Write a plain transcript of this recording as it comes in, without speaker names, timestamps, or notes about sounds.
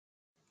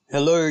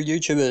Hello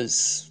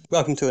YouTubers,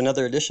 welcome to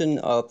another edition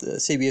of the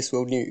CBS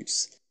World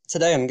News.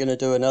 Today I'm going to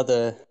do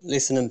another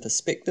lesson in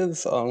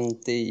perspective on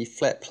the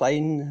flat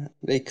plane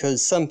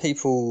because some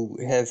people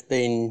have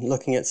been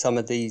looking at some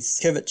of these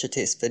curvature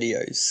test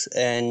videos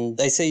and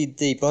they see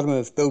the bottom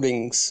of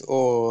buildings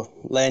or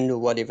land or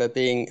whatever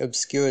being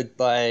obscured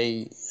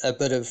by a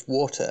bit of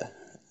water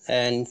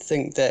and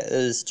think that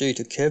is due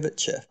to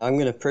curvature. I'm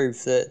going to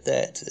prove that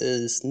that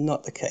is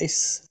not the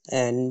case,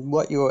 and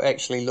what you're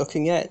actually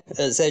looking at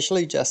is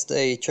actually just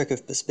a trick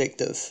of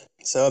perspective.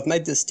 So I've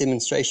made this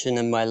demonstration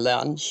in my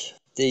lounge.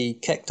 The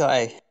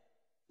cacti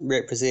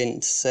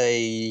represent,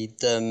 say,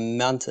 the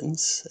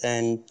mountains,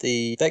 and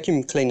the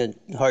vacuum cleaner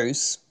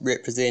hose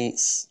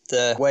represents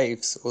the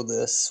waves or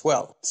the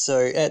swell.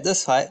 So at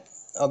this height,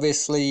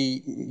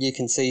 obviously you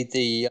can see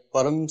the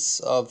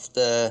bottoms of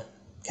the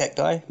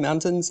cacti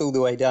mountains all the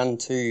way down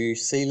to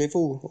sea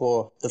level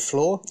or the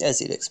floor,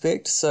 as you'd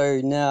expect. So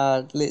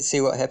now let's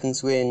see what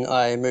happens when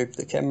I move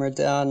the camera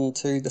down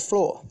to the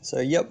floor. So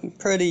yep,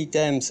 pretty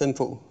damn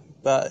simple,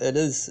 but it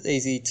is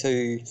easy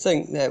to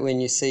think that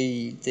when you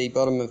see the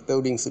bottom of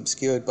buildings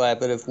obscured by a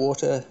bit of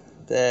water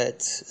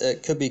that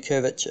it could be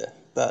curvature,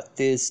 but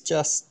there's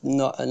just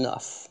not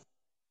enough.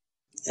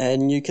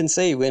 And you can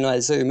see when I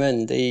zoom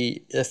in,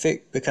 the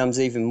effect becomes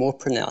even more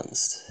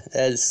pronounced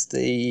as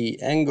the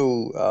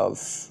angle of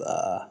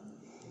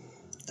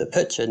the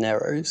picture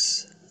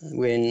narrows.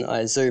 When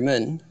I zoom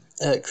in,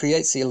 it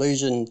creates the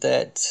illusion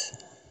that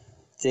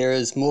there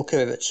is more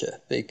curvature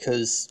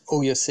because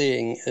all you're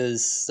seeing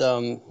is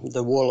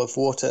the wall of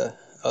water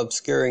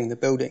obscuring the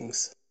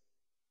buildings.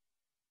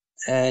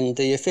 And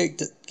the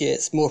effect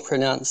gets more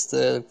pronounced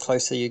the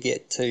closer you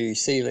get to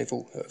sea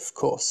level, of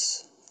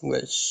course,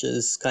 which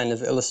is kind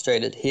of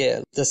illustrated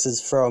here. This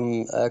is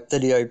from a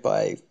video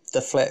by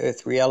the Flat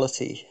Earth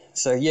Reality.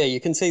 So yeah,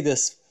 you can see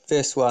this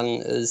first one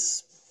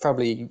is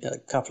probably a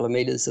couple of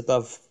meters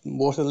above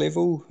water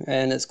level,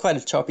 and it's quite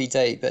a choppy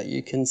day, but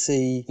you can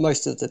see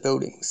most of the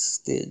buildings.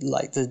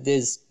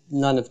 There's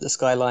none of the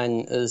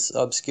skyline is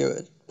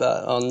obscured.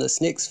 But on this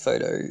next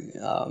photo,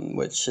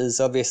 which is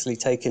obviously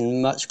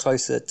taken much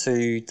closer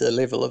to the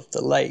level of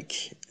the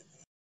lake,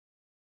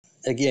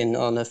 again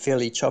on a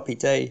fairly choppy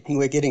day,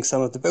 we're getting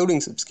some of the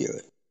buildings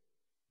obscured.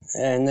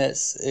 And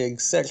that's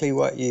exactly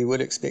what you would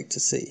expect to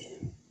see.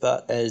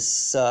 But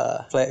as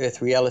Flat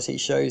Earth Reality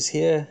shows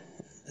here,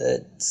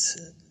 it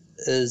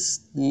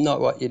is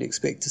not what you'd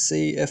expect to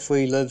see if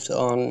we lived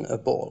on a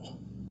ball.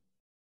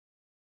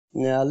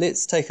 Now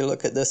let's take a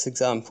look at this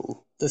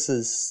example. This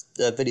is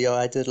a video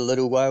I did a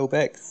little while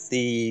back,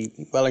 the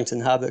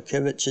Wellington Harbour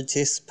Curvature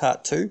Test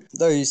Part 2.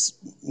 Those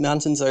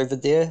mountains over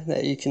there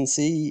that you can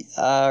see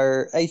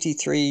are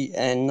 83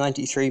 and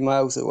 93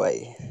 miles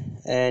away,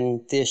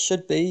 and there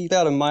should be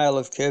about a mile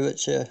of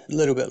curvature, a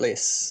little bit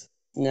less.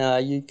 Now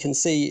you can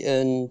see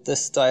in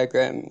this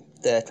diagram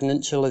the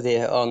peninsula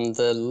there on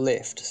the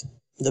left.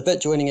 The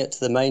bit joining it to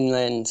the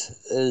mainland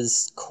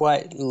is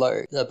quite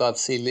low above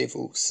sea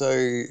level,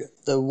 so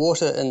the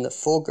water in the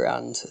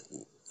foreground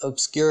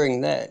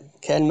obscuring that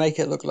can make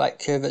it look like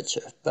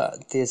curvature,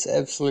 but there's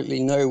absolutely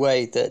no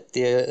way that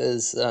there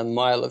is a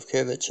mile of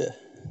curvature,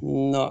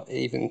 not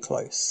even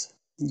close.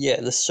 Yeah,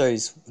 this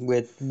shows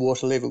where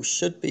water level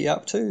should be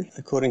up to,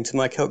 according to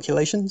my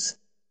calculations.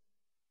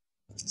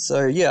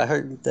 So yeah, I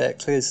hope that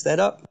clears that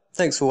up.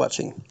 Thanks for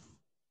watching.